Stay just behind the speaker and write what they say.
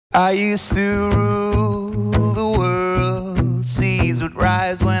I used to rule the world. Seas would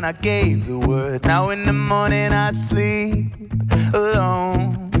rise when I gave the word. Now in the morning I sleep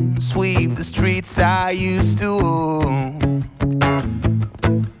alone. Sweep the streets I used to own.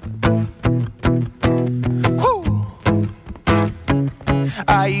 Woo!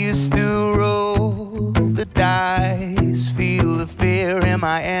 I used to roll the dice, feel the fear in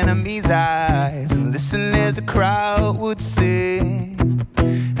my enemy's eyes, and listen as the crowd would sing.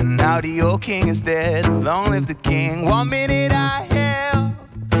 Now the old king is dead, long live the king. 1 minute I held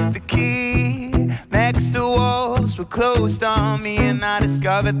the key. Next the walls were closed on me, and I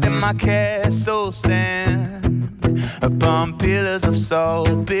discovered that my castle stand upon pillars of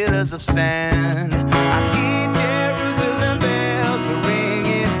salt, pillars of sand. I hear Jerusalem bells are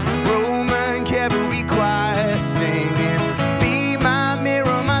ringing, Roman cavalry choir singing. Be my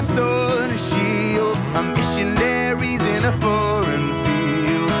mirror, my sword and shield, my missionaries in a foreign field.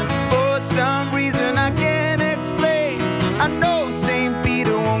 For some reason I can't explain, I know St.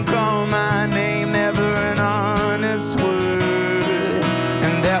 Peter won't call my name, never an honest word.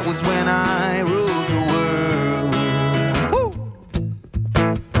 And that was when I ruled the world. Woo!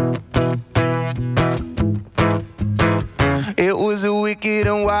 It was a wicked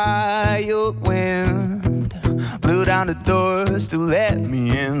and wild wind, blew down the doors to let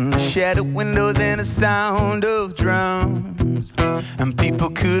me in. Shattered windows and the sound of drums, and people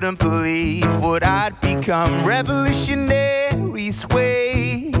couldn't believe what I'd become. Revolutionaries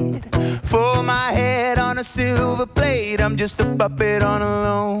wait for my head on a silver plate. I'm just a puppet on a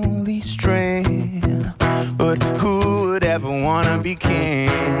lonely string, but who would ever wanna be king?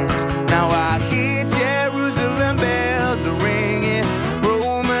 Now I hear Jerusalem bells are ringing,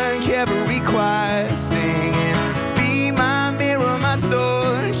 Roman cavalry choir singing. Be my mirror, my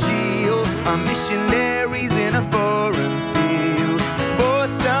sword and shield, my missionaries in a foreign field. For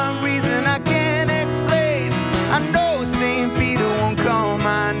some reason I can't explain, I know St. Peter won't call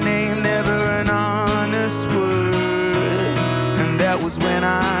my name, never an honest word. And that was when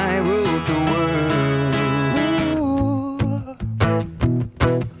I ruled the world.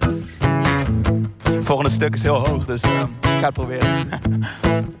 Volgende stuk is heel hoog, dus ik ga het proberen.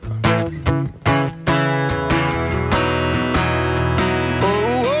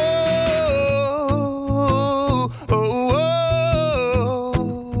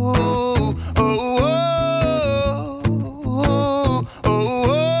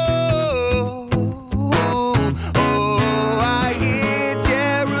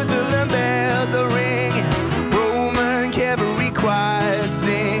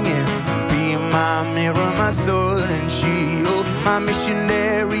 My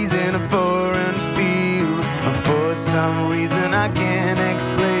missionaries in a foreign field, and for some reason I can't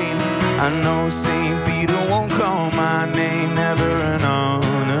explain, I know St. Peter won't call my name, never an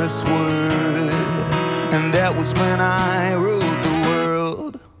honest word. And that was when I wrote